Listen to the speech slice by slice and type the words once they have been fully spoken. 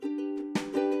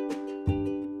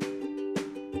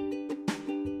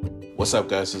What's up,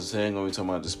 guys? So today I'm going to be talking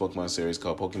about this Pokemon series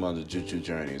called Pokemon The Johto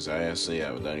Journeys. Alright,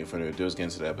 so without any further ado, let's get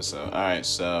into the episode. Alright,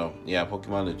 so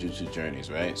Pokemon The Johto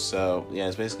Journeys, right? So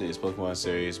it's basically this Pokemon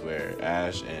series where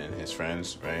Ash and his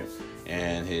friends, right,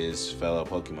 and his fellow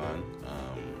Pokemon,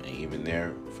 and even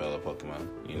their fellow Pokemon,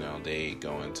 they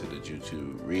go into the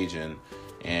Johto region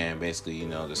and basically,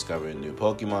 discover new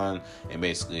Pokemon and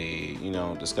basically,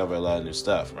 discover a lot of new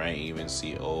stuff, right? Even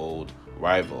see old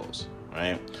rivals,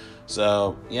 right?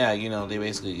 So, they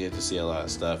basically get to see a lot of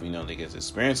stuff. They get to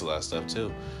experience a lot of stuff,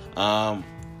 too. They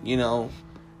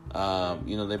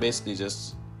basically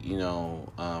just,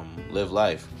 live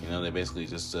life. They basically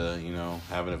just,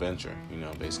 have an adventure,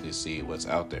 basically see what's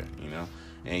out there,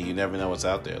 And you never know what's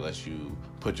out there unless you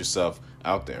put yourself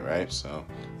out there, right? So,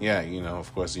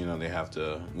 of course, they have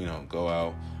to, go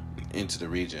out into the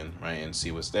region, right, and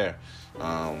see what's there.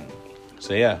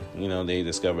 They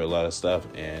discover a lot of stuff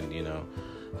and,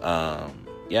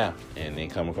 and they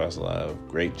come across a lot of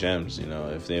great gems,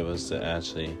 if they was to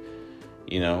actually,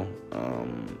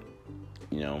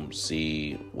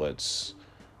 see what's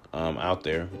out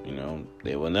there,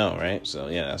 they will know, right? So,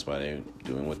 that's why they're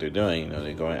doing what they're doing,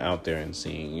 they're going out there and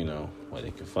seeing, what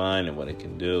they can find and what they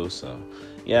can do. So,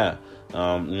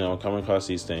 coming across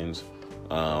these things,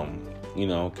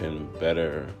 can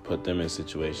better put them in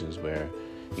situations where,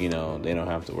 they don't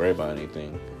have to worry about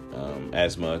anything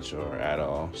as much or at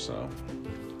all. So,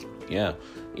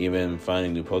 even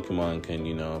finding new Pokemon can,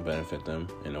 benefit them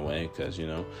in a way because,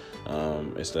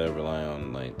 instead of relying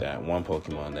on like that one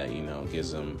Pokemon that,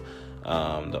 gives them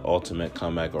the ultimate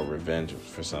comeback or revenge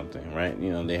for something, right?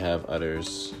 They have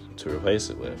others to replace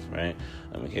it with, right?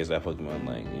 In case that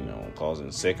Pokemon calls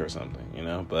in sick or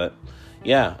something, but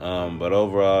but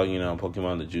overall,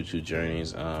 Pokemon The Johto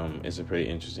Journeys is a pretty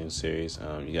interesting series.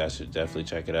 You guys should definitely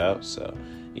check it out. So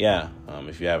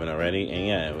if you haven't already,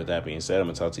 and with that being said, I'm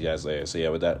gonna talk to you guys later.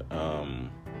 So with that,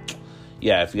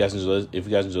 if you guys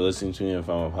enjoy listening to me and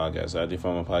follow my podcast, I do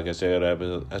follow my podcast.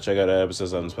 Check out our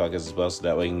episodes on this podcast as well, so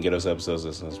that way you can get those episodes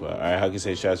listened as well. All right, how can you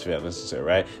say shout if you have listened to it,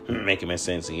 right? Make it make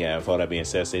sense. And with all that being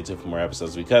said, stay tuned for more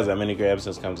episodes because many great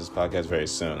episodes come to this podcast very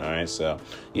soon. All right, so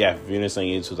if you're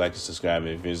listening on YouTube, like and subscribe.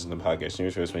 If you're listening to the podcast,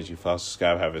 make sure you follow,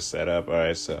 subscribe, have it set up. All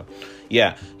right, so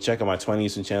check out my 20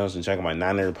 YouTube channels and check out my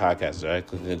 900 podcasts. All right,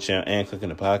 click on the channel and click on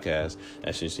the podcast.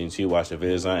 That's just to watch the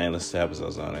videos on and listen to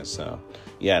episodes on it. So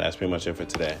that's pretty much it for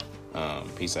today.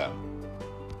 Peace out.